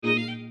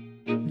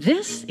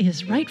This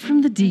is Right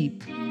from the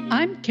Deep.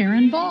 I'm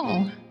Karen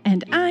Ball.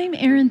 And I'm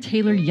Erin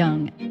Taylor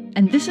Young.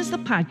 And this is the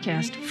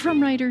podcast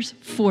from writers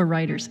for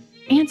writers,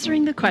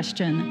 answering the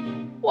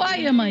question, why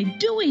am I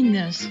doing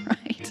this?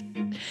 Right.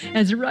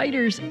 As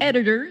writers,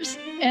 editors,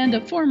 and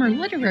a former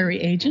literary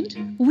agent,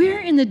 we're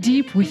in the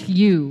deep with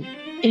you,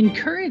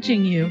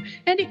 encouraging you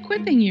and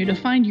equipping you to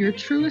find your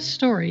truest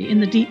story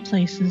in the deep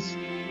places.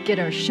 Get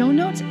our show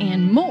notes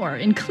and more,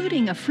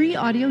 including a free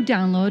audio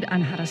download on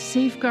how to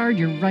safeguard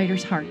your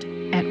writer's heart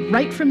at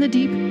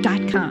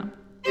rightfromthedeep.com.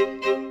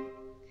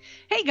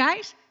 Hey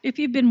guys, if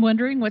you've been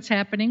wondering what's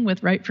happening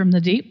with Right from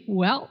the Deep,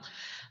 well,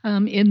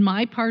 in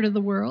my part of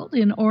the world,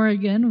 in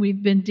Oregon,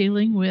 we've been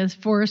dealing with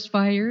forest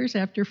fires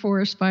after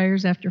forest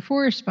fires after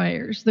forest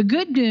fires. The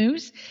good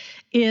news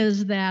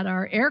is that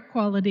our air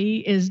quality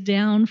is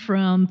down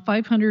from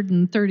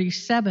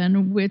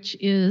 537, which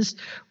is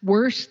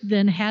worse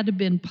than had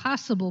been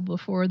possible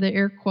before. The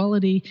air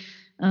quality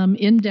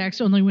index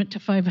only went to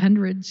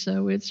 500,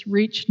 so it's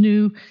reached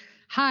new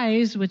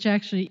highs, which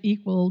actually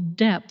equal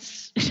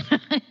depths.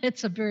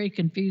 It's a very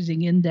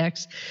confusing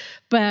index,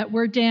 but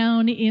we're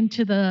down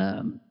into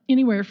the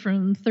anywhere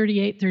from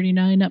 38,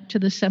 39 up to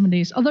the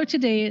 70s. Although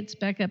today it's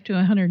back up to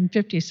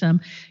 150 some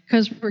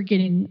because we're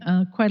getting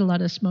quite a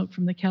lot of smoke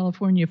from the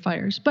California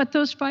fires. But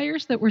those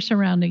fires that were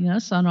surrounding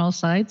us on all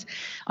sides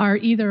are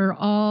either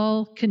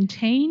all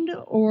contained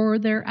or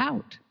they're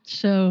out.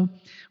 So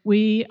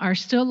we are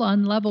still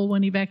on level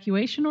 1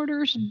 evacuation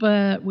orders,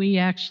 but we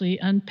actually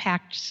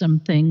unpacked some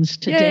things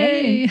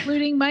today, Yay!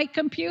 Including my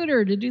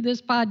computer to do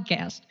this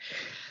podcast.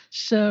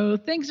 So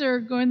things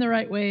are going the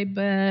right way,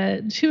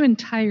 but 2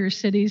 entire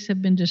cities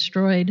have been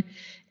destroyed,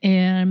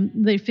 and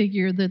they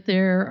figure that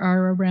there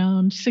are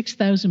around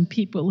 6,000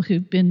 people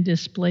who've been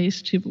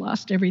displaced, who've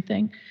lost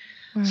everything.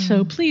 Wow.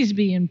 So please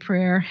be in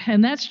prayer.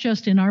 And that's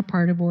just in our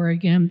part of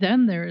Oregon.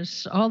 Then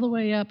there's all the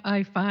way up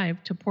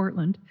I-5 to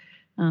Portland.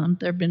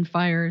 There have been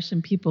fires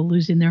and people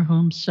losing their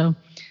homes. So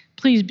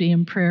please be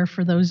in prayer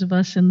for those of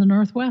us in the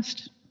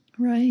Northwest.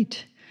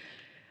 Right.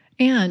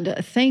 And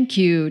thank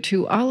you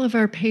to all of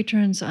our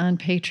patrons on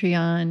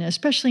Patreon,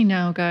 especially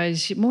now,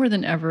 guys, more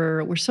than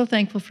ever. We're so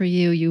thankful for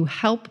you. You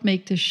help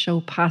make this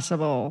show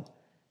possible.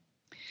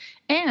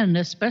 And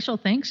a special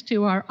thanks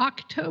to our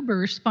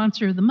October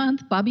sponsor of the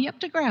month, Bobby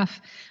Updegraff.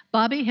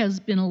 Bobby has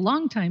been a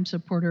longtime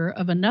supporter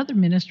of another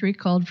ministry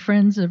called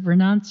Friends of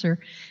Renancer,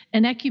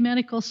 an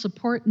ecumenical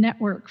support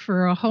network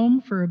for a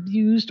home for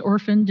abused,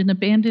 orphaned, and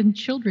abandoned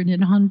children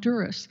in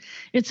Honduras.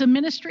 It's a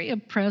ministry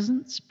of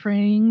presence,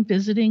 praying,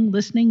 visiting,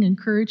 listening,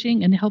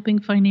 encouraging, and helping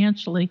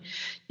financially.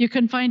 You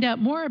can find out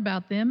more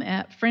about them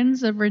at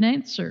Friends of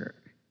Renancer.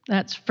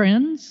 That's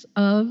friends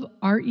of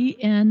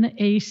RENACER.com.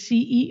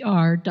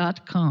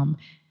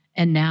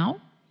 And now,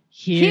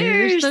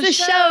 here's the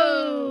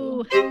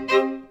show.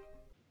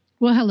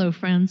 Well, hello,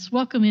 friends.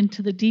 Welcome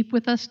into the deep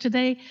with us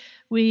today.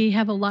 We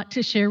have a lot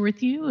to share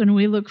with you, and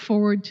we look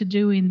forward to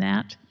doing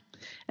that.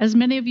 As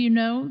many of you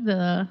know,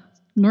 the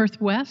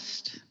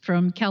Northwest,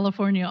 from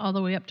California all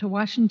the way up to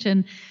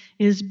Washington,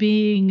 is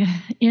being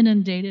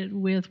inundated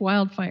with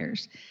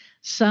wildfires.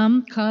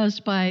 Some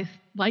caused by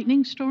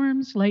lightning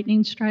storms,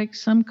 lightning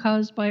strikes, some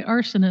caused by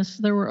arsonists.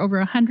 There were over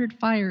 100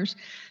 fires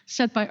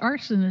set by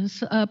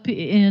arsonists up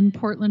in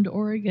Portland,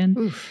 Oregon.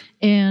 Oof.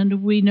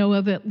 And we know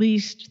of at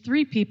least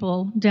 3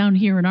 people down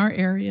here in our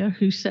area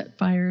who set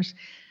fires.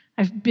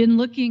 I've been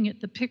looking at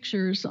the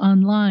pictures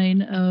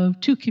online of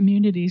 2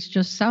 communities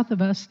just south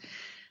of us,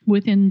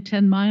 within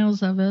 10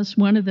 miles of us,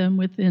 one of them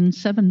within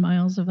 7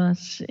 miles of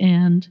us.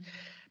 And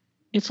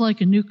it's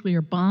like a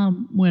nuclear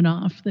bomb went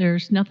off.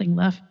 There's nothing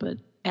left but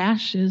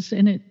ashes,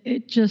 and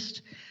it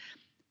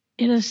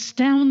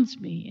astounds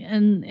me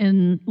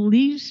and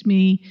leaves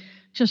me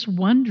just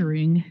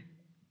wondering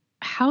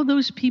how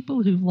those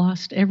people who've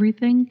lost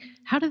everything,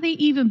 how do they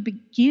even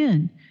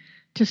begin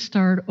to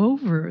start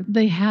over?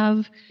 They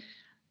have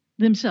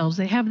themselves,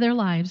 they have their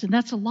lives, and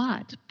that's a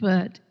lot,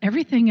 but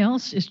everything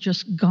else is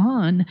just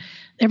gone.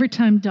 Every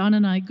time Don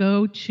and I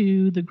go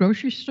to the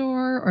grocery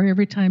store, or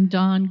every time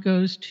Don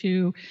goes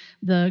to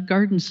the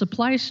garden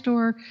supply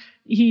store,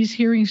 he's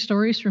hearing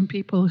stories from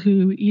people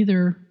who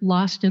either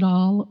lost it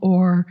all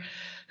or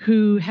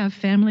who have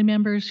family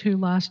members who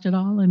lost it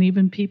all, and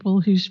even people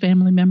whose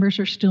family members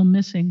are still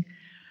missing.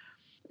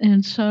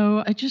 And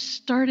so I just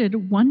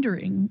started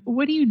wondering,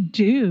 what do you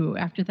do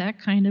after that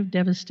kind of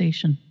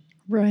devastation?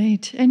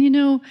 Right. And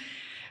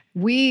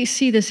we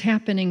see this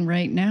happening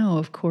right now,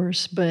 of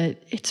course,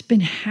 but it's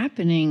been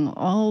happening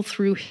all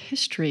through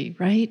history,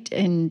 right?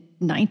 In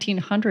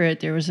 1900,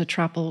 there was a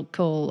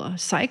tropical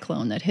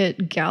cyclone that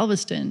hit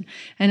Galveston,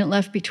 and it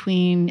left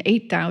between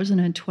 8,000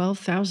 and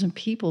 12,000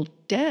 people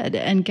dead.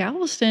 And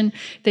Galveston,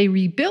 they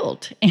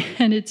rebuilt,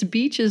 and its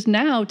beaches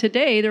now,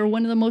 today, they're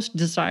one of the most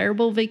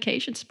desirable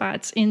vacation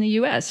spots in the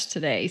U.S.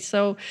 today.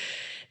 So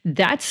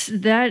that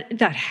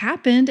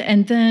happened,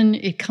 and then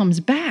it comes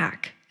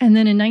back. And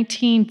then in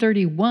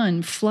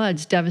 1931,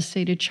 floods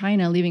devastated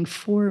China, leaving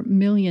 4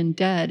 million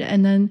dead.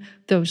 And then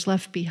those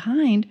left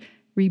behind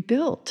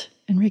rebuilt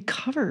and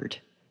recovered.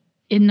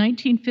 In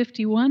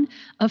 1951,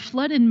 a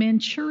flood in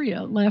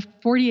Manchuria left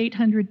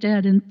 4,800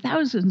 dead and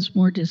thousands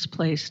more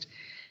displaced.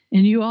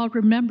 And you all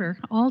remember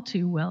all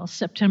too well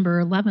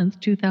September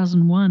 11th,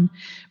 2001,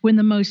 when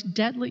the most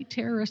deadly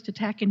terrorist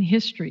attack in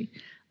history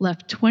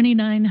left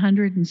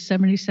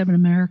 2,977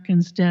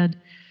 Americans dead,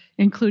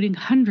 including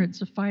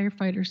hundreds of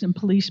firefighters and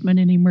policemen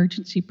and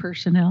emergency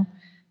personnel.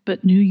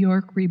 But New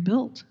York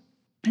rebuilt.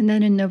 And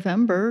then in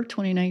November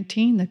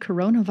 2019, the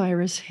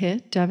coronavirus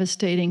hit,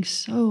 devastating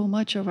so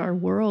much of our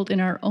world. In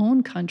our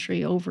own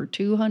country, over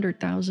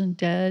 200,000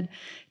 dead,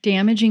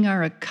 damaging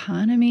our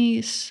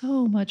economy,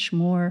 so much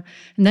more.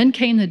 And then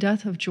came the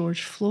death of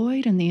George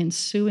Floyd and the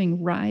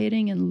ensuing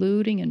rioting and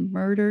looting and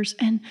murders.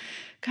 And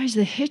guys,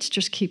 the hits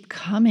just keep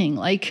coming,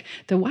 like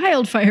the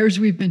wildfires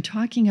we've been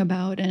talking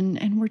about,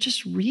 and we're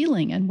just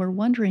reeling, and we're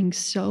wondering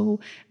so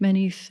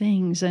many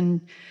things.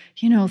 And,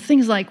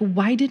 things like,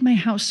 why did my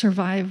house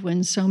survive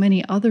when so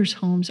many others'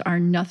 homes are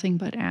nothing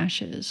but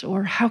ashes?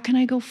 Or how can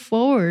I go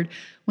forward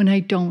when I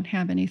don't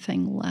have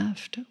anything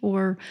left?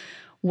 Or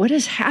what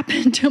has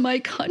happened to my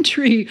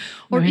country?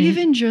 Or Right.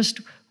 even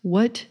just,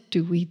 what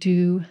do we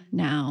do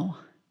now?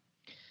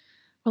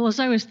 Well,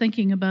 as I was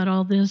thinking about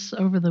all this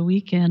over the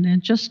weekend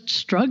and just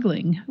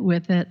struggling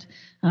with it,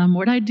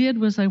 what I did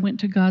was I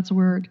went to God's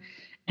Word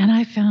and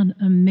I found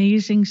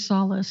amazing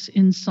solace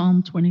in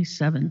Psalm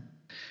 27.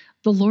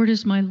 The Lord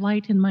is my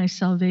light and my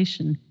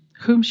salvation.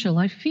 Whom shall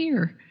I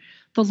fear?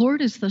 The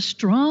Lord is the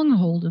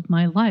stronghold of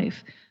my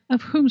life.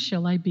 Of whom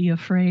shall I be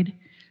afraid?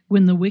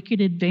 When the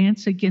wicked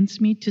advance against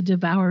me to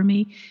devour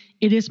me,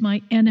 it is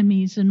my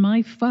enemies and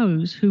my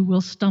foes who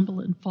will stumble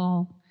and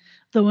fall.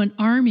 Though an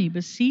army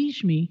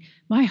besiege me,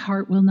 my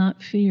heart will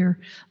not fear.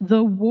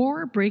 Though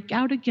war break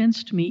out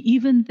against me,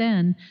 even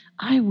then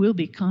I will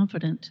be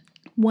confident.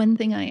 One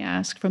thing I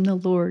ask from the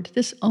Lord,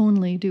 this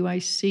only do I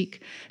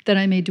seek, that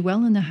I may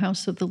dwell in the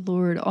house of the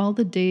Lord all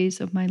the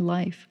days of my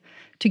life,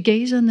 to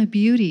gaze on the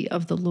beauty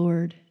of the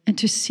Lord, and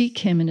to seek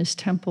him in his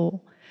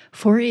temple.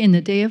 For in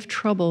the day of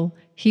trouble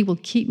he will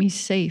keep me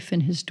safe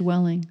in his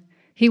dwelling.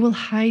 He will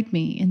hide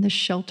me in the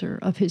shelter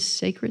of his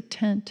sacred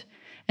tent,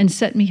 and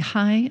set me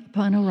high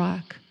upon a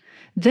rock.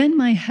 Then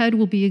my head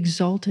will be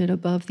exalted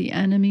above the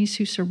enemies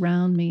who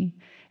surround me.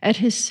 At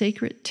his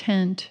sacred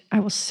tent, I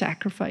will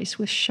sacrifice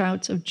with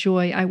shouts of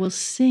joy. I will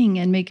sing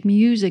and make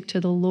music to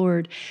the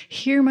Lord.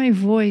 Hear my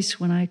voice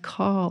when I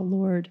call,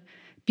 Lord.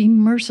 Be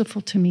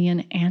merciful to me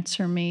and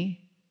answer me.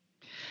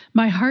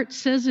 My heart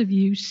says of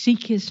you,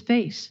 seek his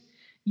face.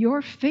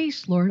 Your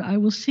face, Lord, I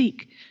will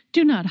seek.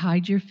 Do not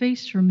hide your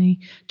face from me.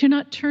 Do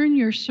not turn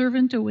your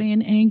servant away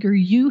in anger.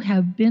 You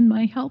have been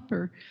my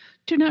helper.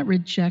 Do not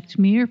reject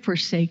me or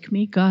forsake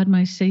me, God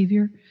my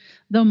Savior.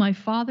 Though my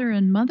father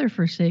and mother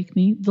forsake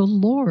me, the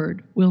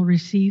Lord will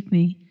receive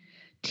me.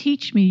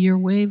 Teach me your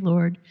way,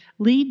 Lord.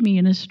 Lead me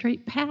in a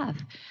straight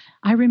path.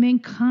 I remain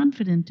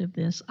confident of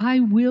this. I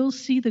will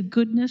see the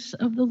goodness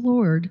of the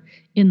Lord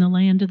in the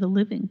land of the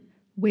living.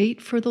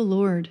 Wait for the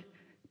Lord.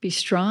 Be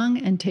strong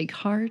and take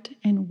heart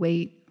and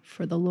wait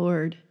for the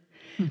Lord.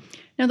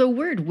 Now, the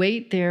word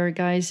wait there,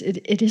 guys,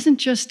 it isn't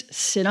just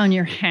sit on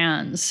your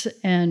hands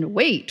and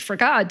wait for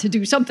God to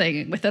do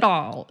something with it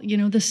all.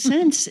 The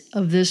sense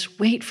of this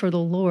wait for the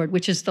Lord,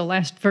 which is the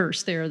last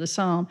verse there of the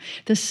psalm,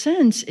 the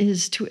sense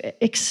is to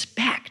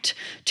expect,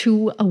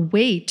 to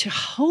await, to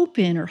hope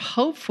in or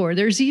hope for.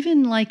 There's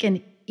even like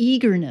an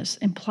eagerness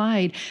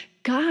implied.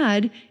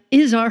 God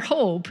is our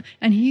hope,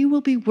 and he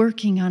will be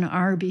working on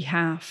our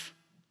behalf.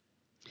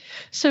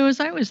 So, as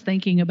I was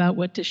thinking about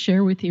what to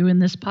share with you in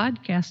this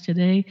podcast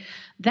today,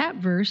 that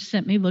verse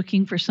sent me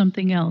looking for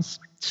something else,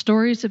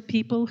 stories of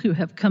people who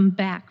have come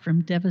back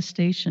from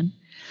devastation.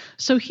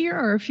 So, here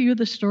are a few of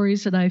the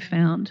stories that I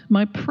found.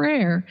 My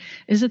prayer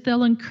is that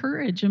they'll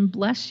encourage and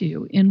bless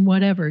you in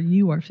whatever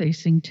you are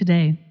facing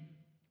today.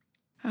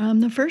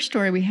 The first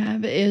story we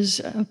have is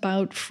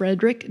about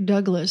Frederick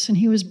Douglass, and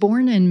he was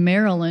born in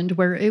Maryland,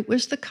 where it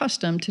was the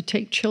custom to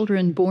take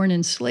children born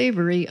in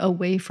slavery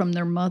away from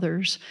their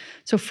mothers.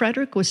 So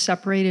Frederick was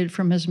separated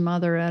from his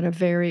mother at a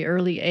very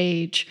early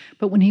age,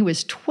 but when he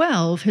was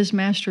 12, his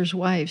master's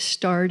wife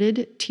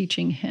started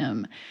teaching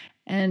him.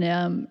 And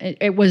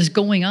it was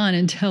going on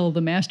until the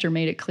master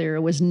made it clear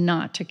it was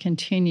not to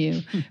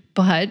continue.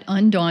 But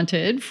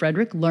undaunted,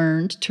 Frederick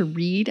learned to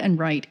read and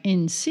write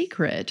in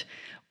secret.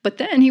 But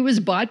then he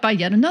was bought by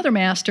yet another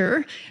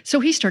master,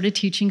 so he started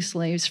teaching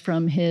slaves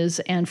from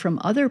his and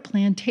from other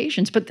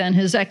plantations. But then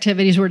his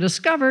activities were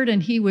discovered,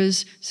 and he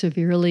was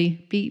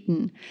severely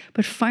beaten.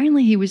 But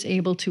finally, he was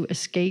able to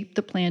escape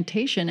the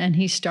plantation, and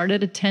he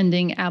started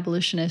attending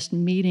abolitionist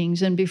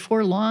meetings. And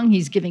before long,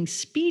 he's giving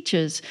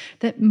speeches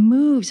that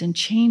moves and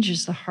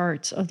changes the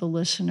hearts of the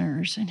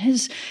listeners. And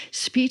his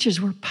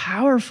speeches were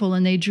powerful,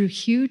 and they drew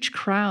huge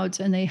crowds,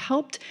 and they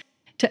helped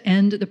to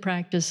end the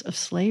practice of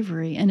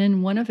slavery. And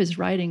in one of his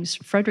writings,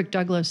 Frederick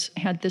Douglass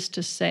had this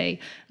to say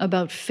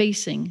about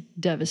facing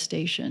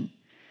devastation.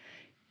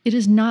 It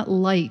is not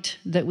light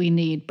that we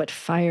need, but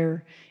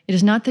fire. It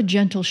is not the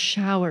gentle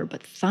shower,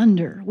 but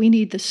thunder. We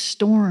need the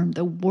storm,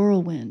 the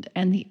whirlwind,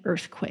 and the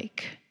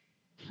earthquake.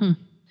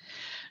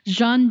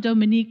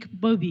 Jean-Dominique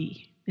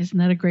Bauby, isn't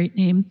that a great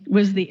name,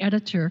 was the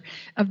editor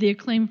of the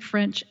acclaimed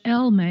French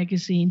Elle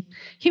magazine.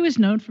 He was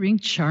known for being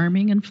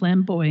charming and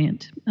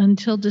flamboyant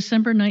until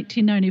December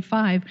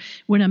 1995,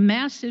 when a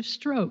massive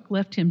stroke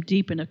left him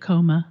deep in a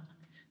coma.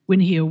 When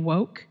he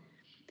awoke,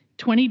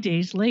 20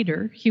 days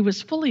later, he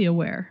was fully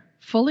aware,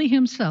 fully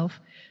himself,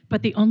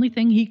 but the only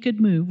thing he could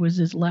move was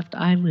his left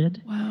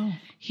eyelid. Wow.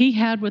 He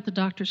had what the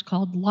doctors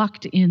called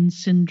locked-in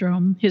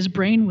syndrome. His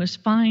brain was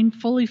fine,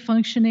 fully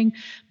functioning,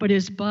 but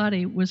his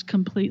body was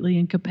completely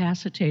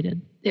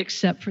incapacitated,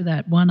 except for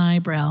that one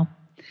eyebrow.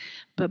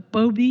 But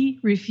Bauby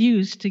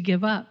refused to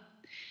give up.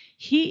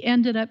 He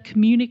ended up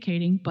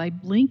communicating by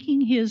blinking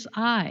his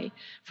eye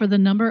for the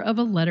number of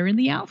a letter in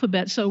the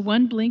alphabet. So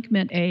one blink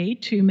meant A,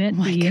 two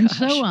meant B, and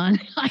so on.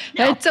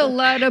 That's a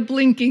lot of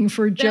blinking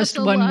for just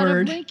one word. That's a lot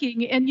of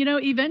blinking. And,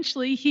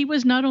 eventually he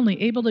was not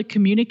only able to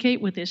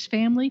communicate with his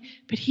family,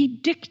 but he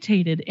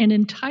dictated an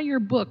entire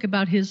book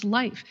about his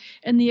life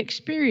and the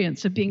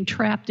experience of being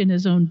trapped in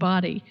his own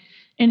body.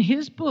 And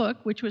his book,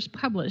 which was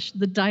published,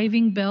 The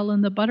Diving Bell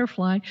and the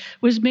Butterfly,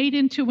 was made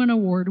into an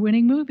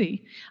award-winning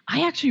movie.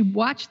 I actually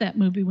watched that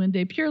movie one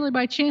day purely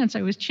by chance.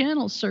 I was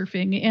channel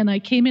surfing, and I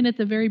came in at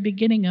the very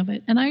beginning of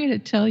it. And I got to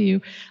tell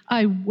you,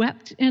 I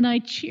wept and I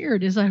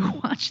cheered as I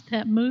watched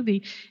that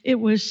movie. It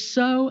was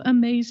so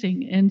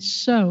amazing and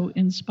so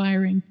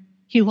inspiring.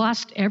 He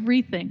lost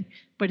everything,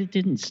 but it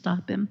didn't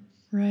stop him.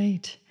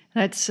 Right.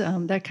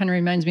 That kind of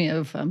reminds me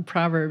of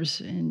Proverbs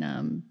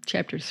in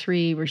chapter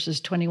 3, verses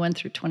 21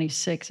 through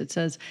 26. It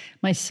says,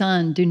 "My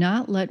son, do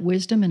not let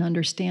wisdom and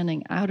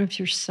understanding out of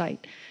your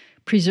sight.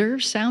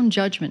 Preserve sound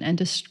judgment and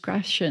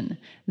discretion.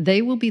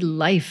 They will be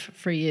life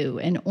for you,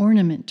 an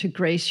ornament to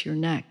grace your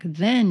neck.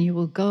 Then you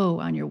will go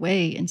on your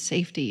way in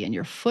safety, and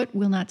your foot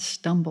will not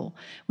stumble.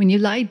 When you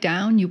lie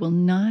down, you will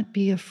not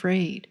be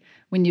afraid.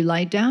 When you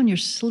lie down, your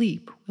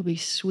sleep will be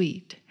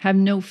sweet. Have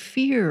no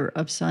fear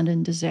of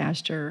sudden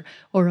disaster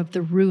or of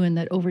the ruin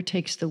that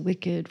overtakes the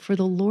wicked, for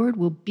the Lord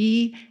will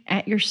be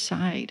at your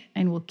side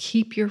and will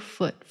keep your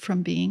foot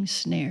from being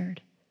snared."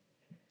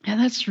 Yeah,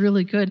 that's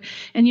really good.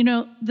 And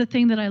the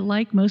thing that I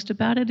like most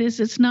about it is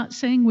it's not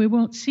saying we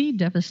won't see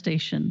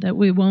devastation, that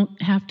we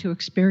won't have to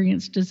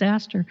experience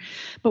disaster.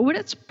 But what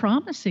it's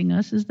promising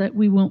us is that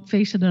we won't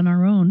face it on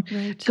our own.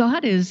 Right.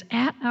 God is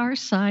at our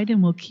side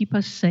and will keep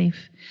us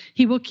safe.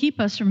 He will keep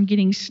us from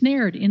getting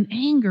snared in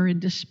anger and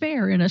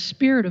despair, in a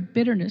spirit of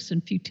bitterness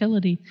and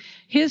futility.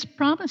 His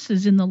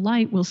promises in the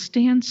light will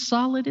stand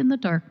solid in the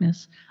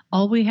darkness.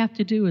 All we have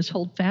to do is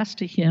hold fast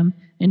to him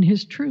and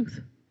his truth.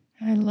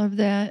 I love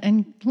that.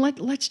 And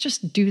let's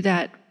just do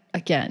that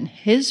again.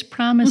 His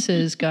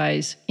promises,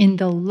 guys, in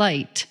the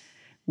light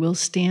will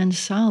stand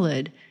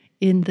solid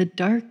in the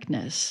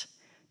darkness,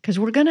 because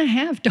we're going to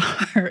have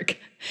dark.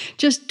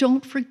 Just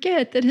don't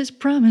forget that his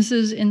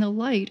promises in the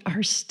light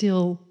are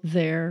still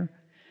there.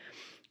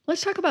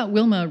 Let's talk about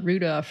Wilma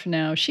Rudolph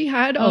now. She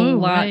had a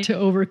lot to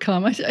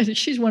overcome.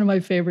 She's one of my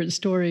favorite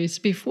stories.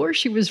 Before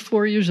she was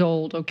 4 years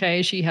old,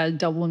 she had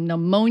double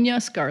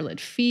pneumonia, scarlet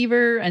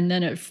fever, and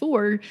then at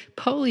 4,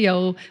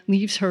 polio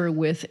leaves her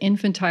with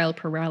infantile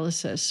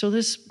paralysis. So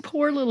this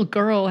poor little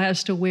girl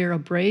has to wear a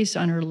brace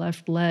on her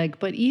left leg.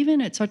 But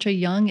even at such a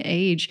young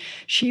age,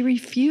 she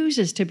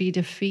refuses to be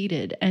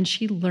defeated, and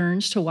she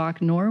learns to walk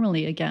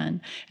normally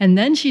again. And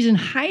then she's in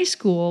high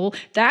school.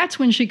 That's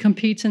when she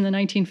competes in the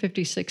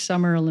 1956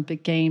 Summer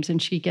Olympic Games,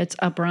 and she gets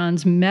a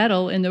bronze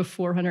medal in the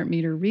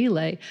 400-meter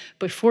relay.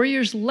 But 4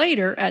 years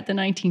later, at the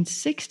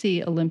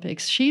 1960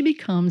 Olympics, she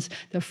becomes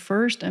the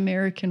first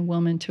American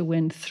woman to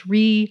win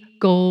 3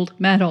 gold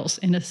medals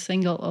in a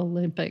single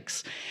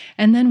Olympics.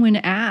 And then when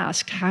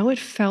asked how it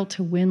felt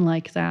to win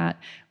like that,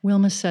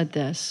 Wilma said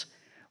this: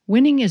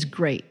 "Winning is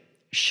great,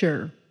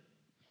 sure.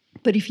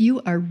 But if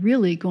you are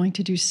really going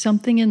to do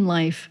something in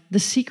life, the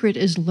secret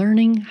is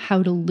learning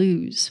how to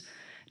lose.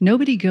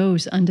 Nobody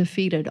goes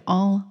undefeated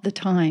all the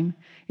time.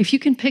 If you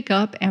can pick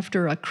up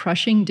after a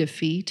crushing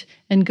defeat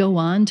and go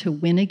on to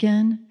win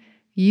again,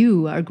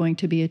 you are going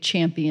to be a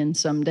champion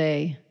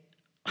someday."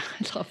 I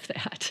love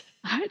that.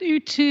 I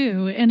do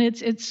too. And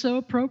it's so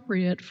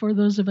appropriate for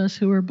those of us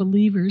who are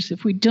believers.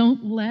 If we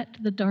don't let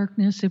the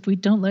darkness, if we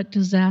don't let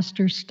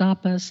disaster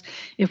stop us,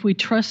 if we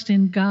trust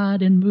in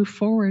God and move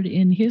forward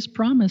in his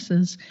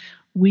promises,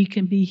 we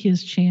can be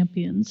his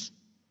champions.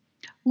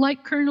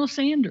 Like Colonel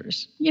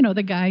Sanders,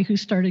 the guy who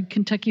started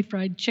Kentucky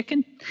Fried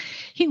Chicken.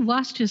 He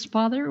lost his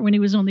father when he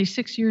was only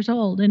 6 years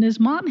old, and his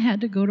mom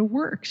had to go to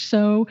work.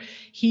 So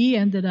he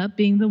ended up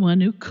being the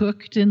one who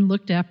cooked and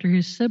looked after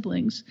his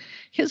siblings.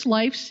 His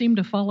life seemed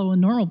to follow a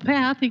normal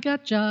path. He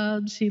got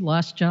jobs, he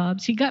lost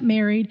jobs, he got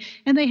married,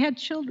 and they had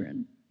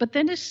children. But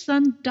then his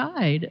son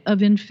died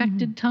of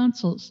infected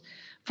tonsils,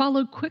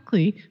 followed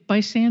quickly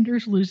by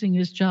Sanders losing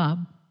his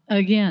job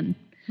again.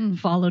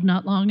 Followed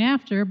not long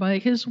after by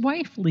his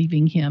wife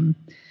leaving him.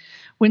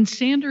 When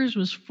Sanders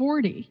was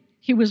 40,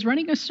 he was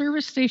running a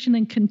service station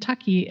in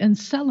Kentucky and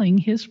selling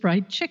his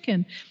fried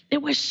chicken.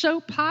 It was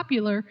so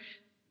popular,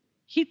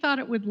 he thought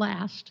it would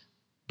last.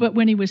 But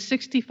when he was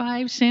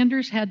 65,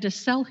 Sanders had to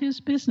sell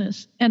his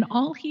business, and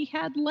all he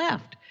had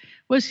left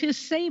was his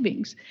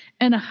savings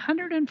and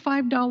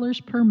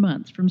 $105 per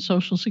month from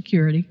Social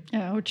Security.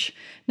 Ouch.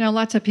 Now,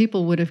 lots of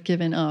people would have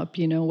given up.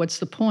 What's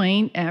the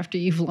point after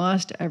you've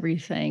lost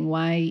everything?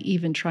 Why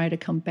even try to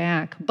come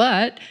back?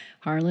 But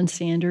Harlan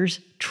Sanders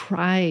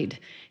tried.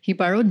 He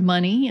borrowed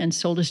money and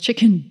sold his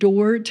chicken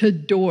door to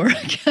door.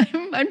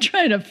 I'm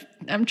trying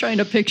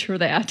to picture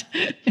that.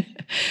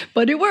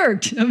 But it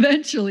worked.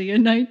 Eventually,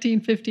 in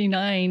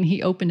 1959,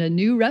 he opened a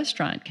new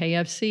restaurant,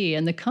 KFC,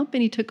 and the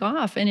company took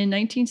off. And in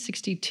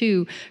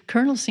 1962,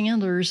 Colonel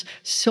Sanders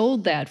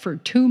sold that for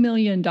 $2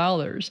 million.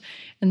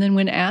 And then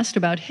when asked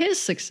about his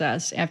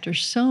success after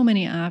so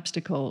many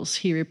obstacles,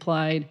 he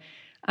replied,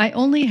 "I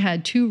only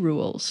had 2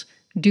 rules.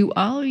 Do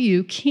all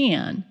you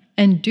can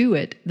and do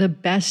it the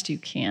best you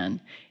can.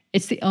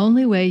 It's the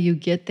only way you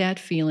get that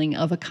feeling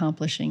of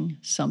accomplishing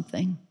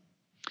something."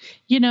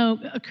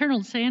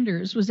 Colonel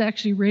Sanders was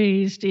actually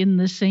raised in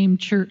the same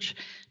church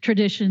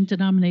tradition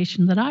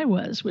denomination that I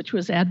was, which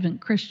was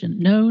Advent Christian.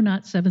 No,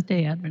 not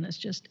Seventh-day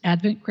Adventist, just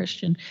Advent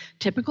Christian.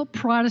 Typical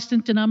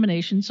Protestant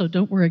denomination, so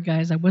don't worry,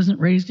 guys, I wasn't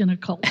raised in a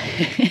cult.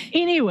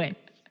 Anyway,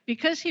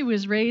 because he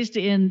was raised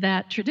in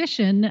that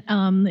tradition,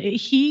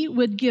 he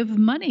would give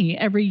money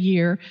every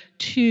year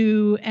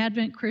to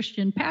Advent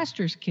Christian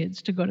pastors'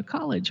 kids to go to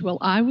college. Well,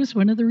 I was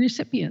one of the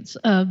recipients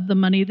of the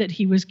money that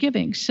he was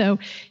giving. So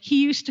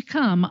he used to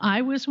come.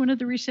 I was one of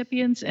the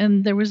recipients,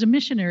 and there was a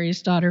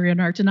missionary's daughter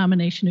in our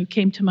denomination who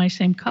came to my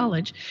same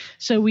college.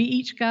 So we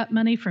each got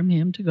money from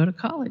him to go to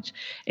college.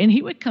 And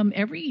he would come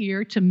every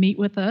year to meet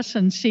with us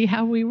and see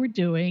how we were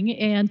doing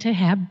and to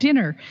have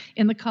dinner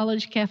in the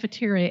college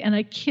cafeteria. And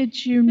I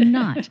kid you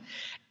not,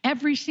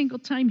 every single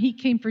time he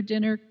came for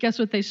dinner, guess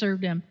what they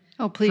served him?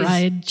 Oh, please.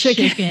 Fried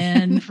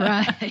chicken,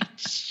 fried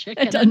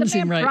chicken. It doesn't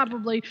seem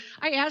right.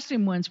 I asked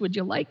him once, would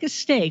you like a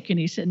steak? And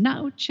he said,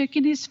 no,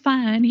 chicken is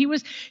fine. He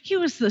was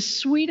the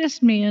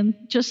sweetest man,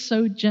 just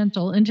so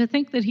gentle. And to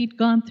think that he'd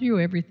gone through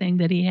everything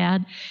that he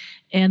had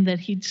and that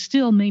he'd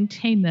still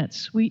maintain that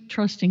sweet,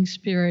 trusting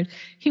spirit,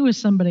 he was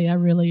somebody I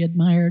really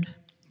admired.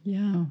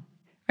 Yeah.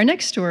 Our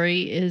next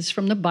story is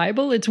from the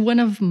Bible. It's one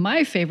of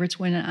my favorites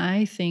when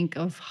I think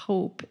of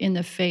hope in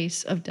the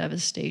face of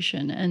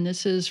devastation. And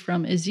this is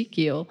from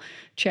Ezekiel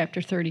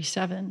chapter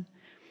 37.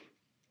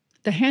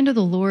 "The hand of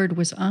the Lord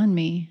was on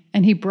me,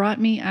 and he brought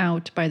me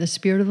out by the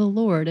Spirit of the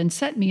Lord and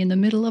set me in the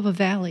middle of a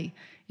valley.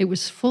 It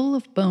was full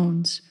of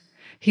bones.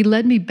 He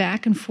led me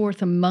back and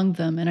forth among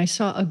them, and I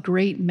saw a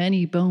great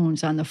many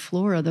bones on the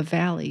floor of the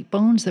valley,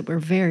 bones that were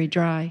very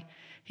dry.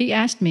 He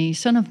asked me,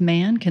 'Son of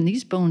man, can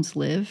these bones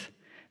live?'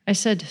 I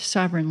said,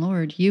 'Sovereign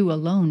Lord, you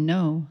alone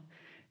know.'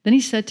 Then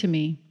he said to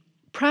me,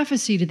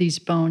 'Prophesy to these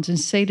bones and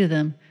say to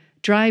them,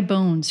 dry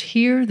bones,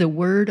 hear the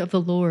word of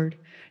the Lord.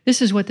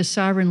 This is what the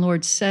Sovereign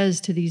Lord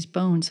says to these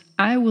bones.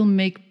 I will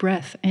make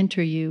breath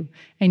enter you,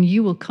 and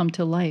you will come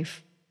to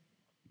life.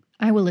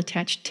 I will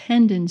attach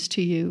tendons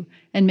to you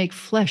and make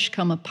flesh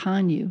come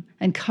upon you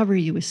and cover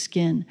you with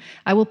skin.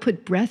 I will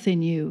put breath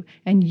in you,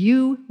 and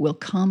you will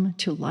come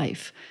to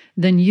life.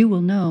 Then you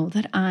will know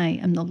that I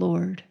am the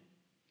Lord.'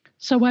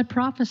 So I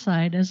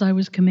prophesied as I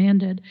was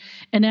commanded.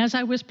 And as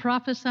I was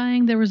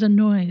prophesying, there was a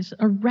noise,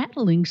 a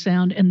rattling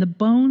sound, and the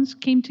bones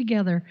came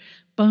together,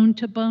 bone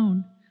to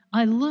bone.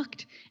 I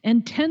looked,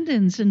 and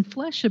tendons and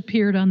flesh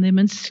appeared on them,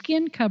 and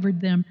skin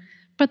covered them,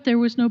 but there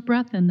was no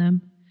breath in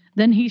them.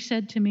 Then he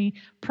said to me,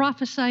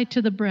 'Prophesy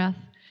to the breath.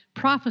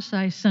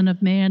 Prophesy, Son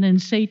of Man,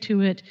 and say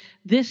to it,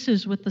 this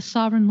is what the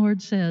Sovereign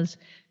Lord says.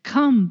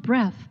 Come,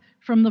 breath,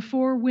 from the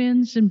 4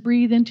 winds, and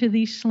breathe into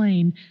these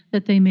slain,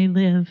 that they may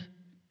live.'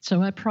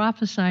 So I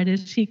prophesied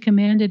as he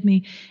commanded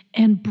me,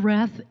 and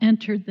breath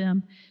entered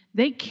them.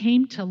 They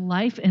came to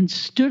life and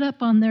stood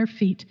up on their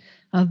feet,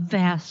 a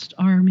vast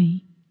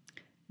army."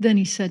 Then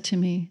he said to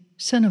me,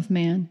 "Son of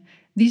man,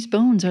 these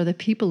bones are the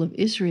people of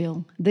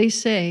Israel. They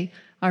say,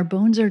 'Our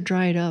bones are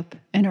dried up,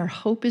 and our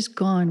hope is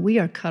gone. We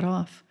are cut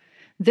off.'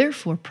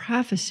 Therefore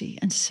prophesy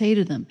and say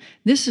to them,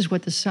 'This is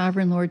what the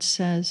Sovereign Lord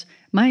says.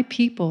 My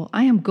people,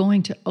 I am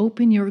going to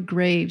open your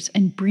graves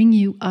and bring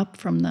you up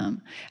from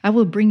them. I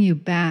will bring you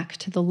back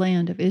to the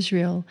land of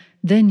Israel.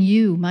 Then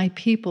you, my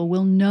people,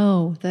 will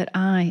know that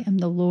I am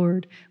the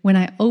Lord. When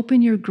I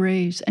open your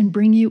graves and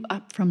bring you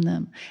up from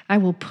them, I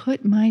will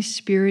put my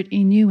spirit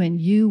in you,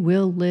 and you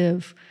will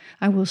live.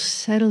 I will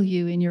settle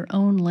you in your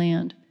own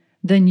land.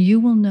 Then you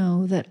will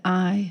know that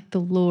I,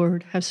 the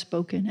Lord, have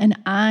spoken, and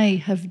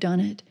I have done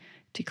it,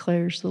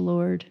 declares the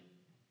Lord."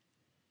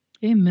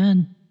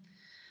 Amen.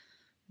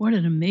 What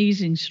an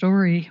amazing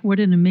story. What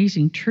an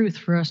amazing truth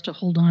for us to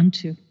hold on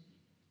to.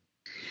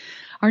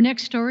 Our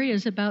next story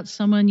is about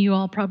someone you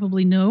all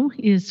probably know,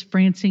 is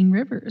Francine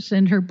Rivers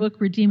and her book,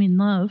 Redeeming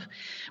Love.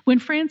 When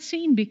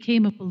Francine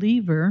became a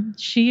believer,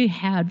 she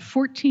had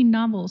 14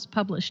 novels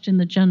published in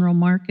the general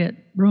market,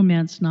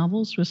 romance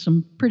novels with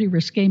some pretty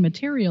risque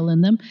material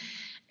in them.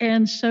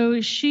 And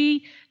so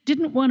she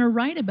didn't want to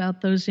write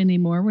about those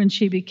anymore when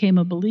she became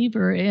a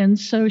believer. And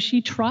so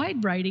she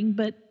tried writing,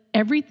 but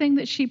everything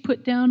that she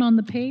put down on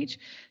the page,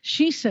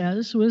 she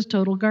says was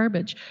total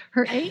garbage.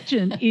 Her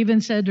agent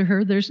even said to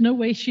her there's no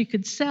way she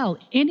could sell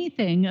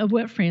anything of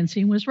what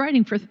Francine was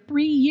writing. For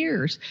 3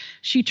 years,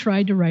 she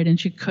tried to write and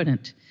she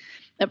couldn't.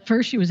 At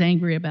first, she was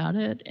angry about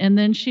it, and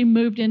then she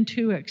moved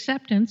into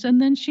acceptance, and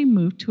then she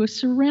moved to a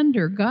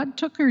surrender. God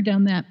took her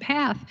down that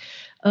path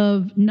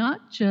of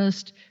not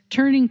just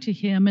turning to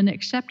him and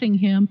accepting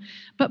him,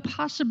 but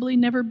possibly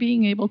never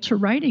being able to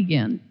write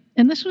again.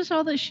 And this was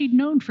all that she'd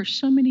known for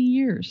so many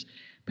years.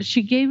 But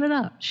she gave it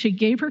up. She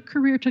gave her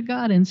career to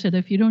God and said,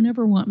 if you don't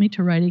ever want me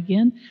to write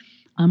again,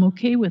 I'm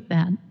okay with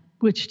that,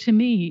 which to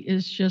me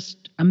is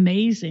just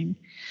amazing.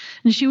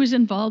 And she was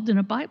involved in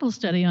a Bible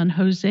study on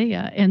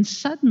Hosea, and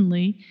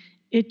suddenly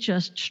it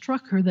just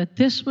struck her that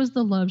this was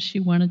the love she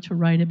wanted to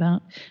write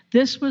about.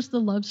 This was the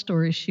love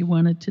story she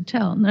wanted to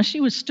tell. Now, she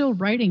was still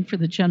writing for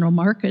the general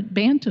market.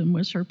 Bantam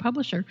was her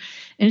publisher,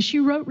 and she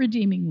wrote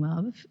Redeeming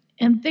Love,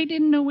 and they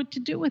didn't know what to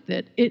do with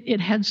it.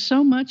 It had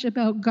so much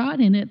about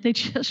God in it, they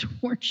just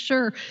weren't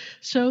sure.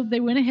 So they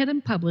went ahead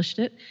and published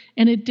it,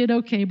 and it did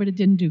okay, but it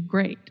didn't do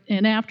great.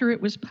 And after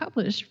it was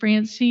published,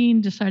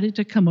 Francine decided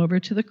to come over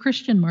to the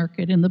Christian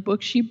market, and the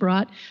book she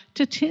brought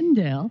to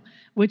Tyndale,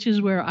 which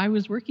is where I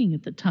was working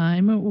at the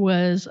time,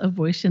 was A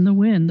Voice in the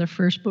Wind, the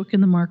first book in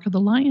the Mark of the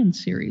Lion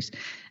series.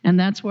 And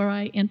that's where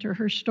I enter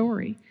her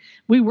story.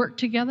 We worked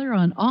together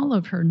on all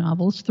of her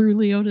novels through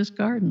Leota's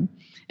Garden.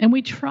 And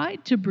we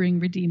tried to bring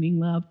Redeeming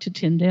Love to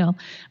Tyndale,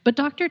 but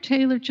Dr.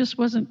 Taylor just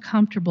wasn't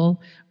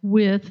comfortable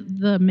with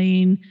the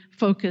main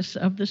focus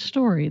of the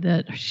story,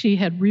 that she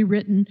had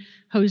rewritten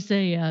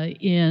Hosea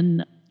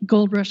in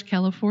Gold Rush,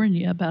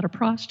 California, about a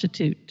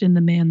prostitute and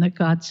the man that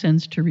God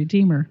sends to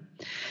redeem her.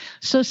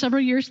 So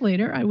several years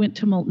later, I went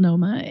to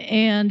Multnomah,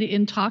 and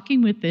in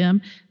talking with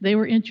them, they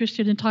were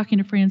interested in talking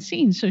to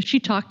Francine. So she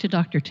talked to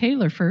Dr.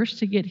 Taylor first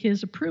to get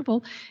his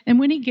approval, and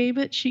when he gave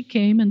it, she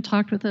came and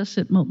talked with us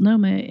at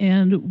Multnomah,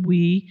 and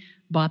we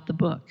bought the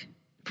book.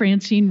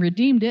 Francine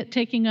redeemed it,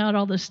 taking out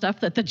all the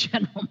stuff that the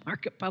general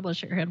market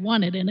publisher had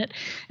wanted in it,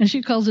 and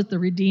she calls it the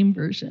Redeemed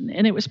version.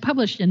 And it was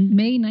published in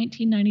May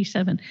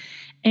 1997.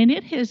 And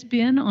it has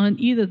been on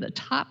either the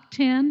top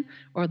 10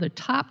 or the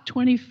top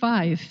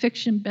 25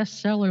 fiction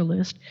bestseller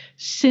list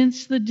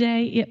since the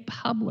day it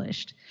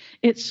published.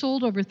 It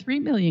sold over 3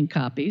 million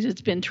copies.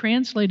 It's been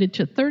translated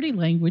to 30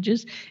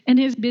 languages and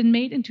has been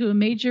made into a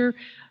major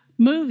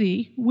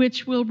movie,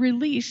 which will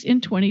release in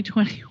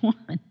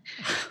 2021.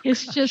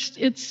 It's just,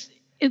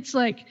 it's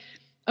like,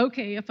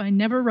 okay, if I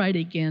never write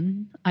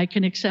again, I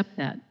can accept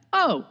that.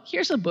 Oh,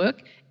 here's a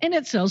book, and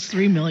it sells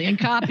 3 million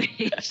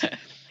copies.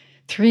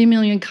 3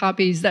 million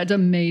copies. That's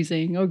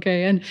amazing.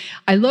 Okay. And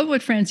I love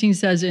what Francine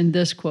says in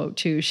this quote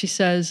too. She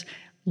says,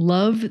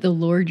 love the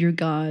Lord your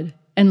God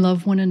and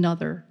love one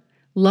another.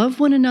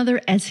 Love one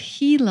another as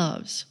he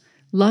loves.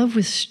 Love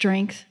with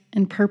strength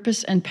and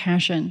purpose and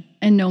passion.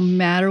 And no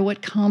matter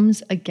what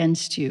comes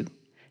against you,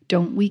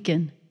 don't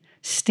weaken.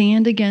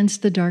 Stand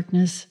against the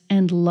darkness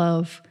and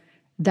love.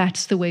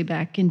 That's the way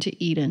back into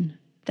Eden.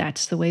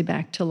 That's the way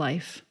back to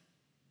life.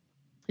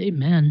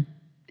 Amen.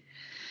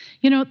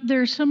 You know,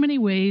 there are so many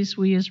ways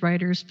we as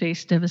writers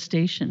face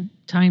devastation.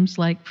 Times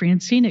like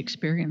Francine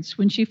experienced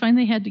when she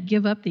finally had to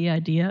give up the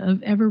idea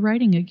of ever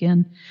writing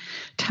again.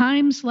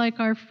 Times like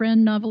our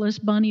friend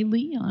novelist Bonnie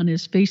Leon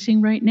is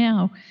facing right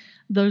now.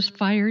 Those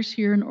fires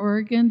here in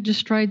Oregon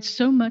destroyed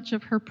so much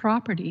of her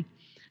property.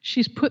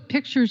 She's put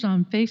pictures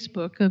on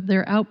Facebook of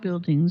their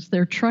outbuildings,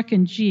 their truck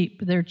and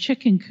Jeep, their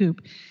chicken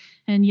coop,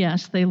 and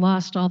yes, they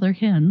lost all their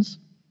hens.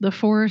 The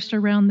forest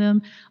around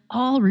them,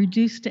 all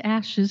reduced to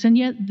ashes. And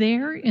yet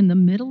there, in the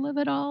middle of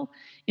it all,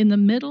 in the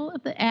middle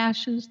of the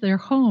ashes, their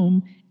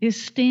home is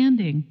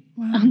standing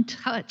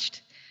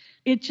untouched.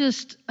 It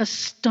just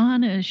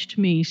astonished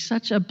me,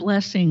 such a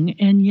blessing,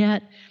 and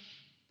yet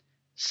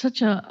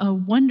such a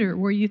wonder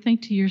where you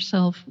think to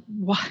yourself,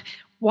 why?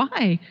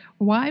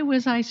 Why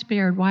was I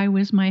spared? Why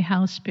was my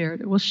house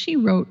spared? Well, she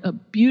wrote a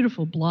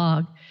beautiful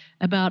blog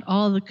about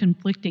all the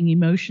conflicting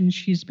emotions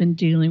she's been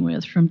dealing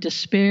with, from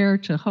despair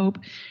to hope,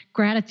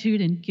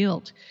 gratitude, and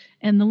guilt.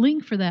 And the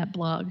link for that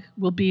blog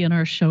will be in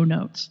our show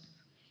notes.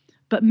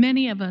 But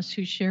many of us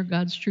who share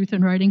God's truth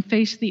in writing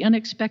face the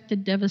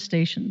unexpected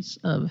devastations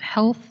of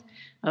health,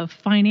 of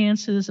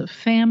finances, of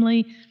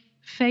family,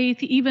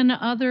 faith, even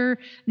other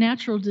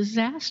natural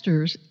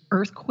disasters,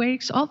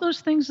 earthquakes, all those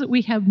things that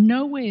we have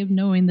no way of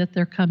knowing that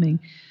they're coming.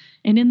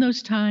 And in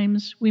those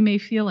times, we may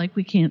feel like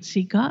we can't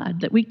see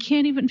God, that we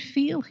can't even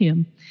feel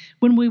him,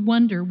 when we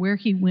wonder where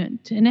he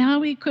went and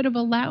how he could have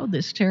allowed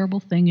this terrible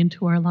thing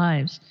into our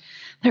lives.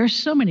 There are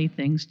so many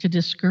things to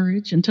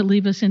discourage and to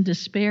leave us in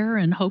despair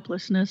and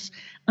hopelessness,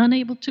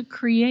 unable to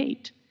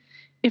create.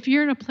 If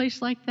you're in a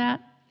place like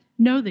that,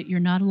 know that you're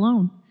not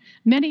alone.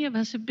 Many of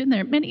us have been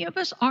there. Many of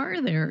us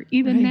are there,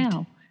 even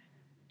now.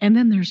 And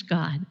then there's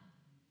God.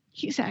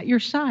 He's at your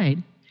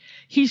side.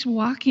 He's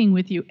walking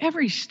with you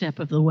every step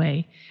of the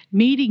way,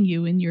 meeting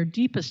you in your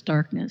deepest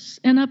darkness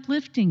and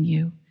uplifting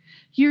you.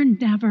 You're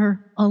never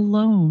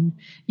alone.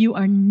 You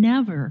are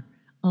never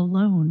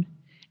alone.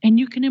 And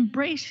you can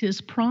embrace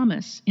his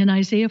promise in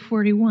Isaiah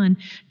 41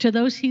 to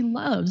those he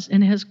loves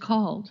and has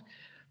called.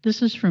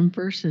 This is from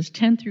verses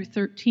 10 through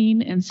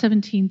 13 and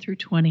 17 through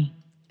 20.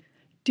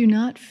 Do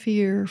not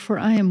fear, for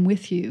I am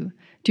with you.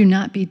 Do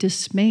not be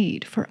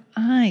dismayed, for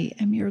I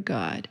am your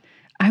God.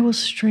 I will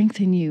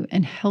strengthen you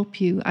and help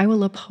you. I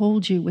will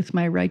uphold you with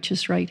my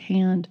righteous right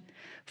hand.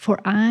 For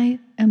I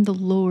am the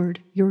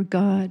Lord, your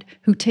God,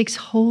 who takes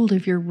hold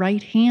of your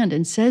right hand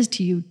and says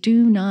to you,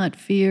 do not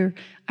fear,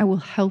 I will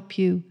help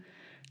you.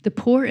 The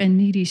poor and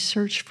needy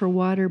search for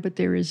water, but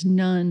there is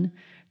none.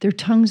 Their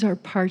tongues are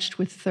parched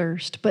with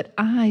thirst, but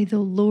I, the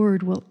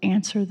Lord, will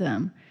answer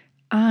them.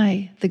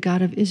 I, the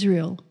God of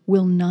Israel,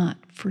 will not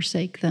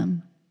forsake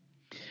them.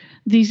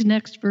 These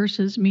next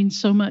verses mean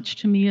so much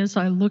to me as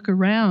I look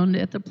around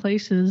at the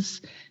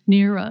places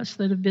near us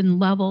that have been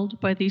leveled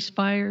by these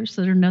fires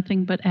that are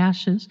nothing but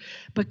ashes.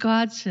 But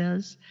God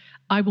says,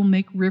 I will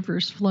make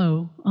rivers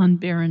flow on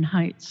barren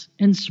heights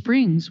and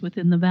springs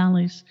within the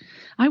valleys.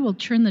 I will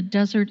turn the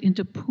desert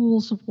into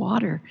pools of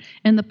water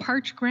and the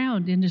parched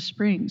ground into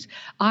springs.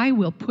 I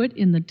will put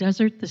in the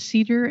desert the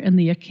cedar and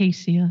the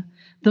acacia,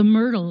 the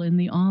myrtle and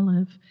the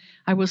olive.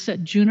 I will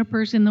set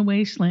junipers in the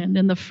wasteland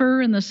and the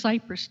fir and the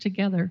cypress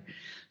together,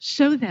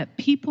 so that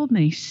people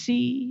may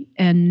see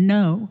and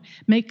know,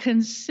 may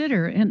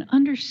consider and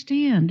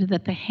understand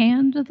that the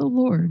hand of the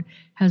Lord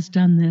has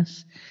done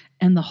this,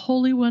 and the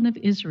Holy One of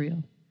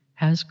Israel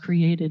has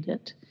created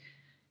it.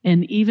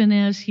 And even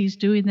as he's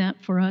doing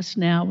that for us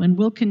now, and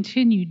will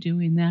continue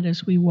doing that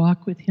as we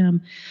walk with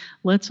him,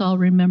 let's all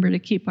remember to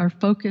keep our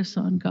focus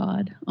on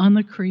God, on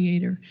the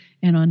Creator,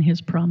 and on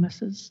his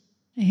promises.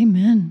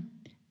 Amen.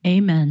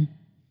 Amen.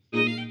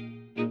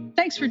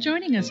 Thanks for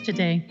joining us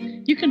today.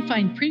 You can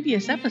find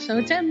previous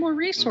episodes and more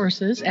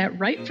resources at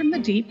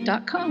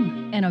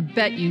rightfromthedeep.com. And I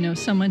bet you know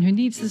someone who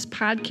needs this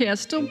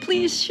podcast, so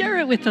please share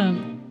it with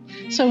them.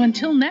 So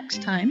until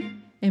next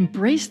time,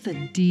 embrace the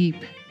deep.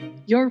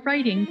 Your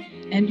writing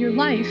and your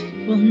life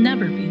will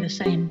never be the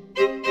same.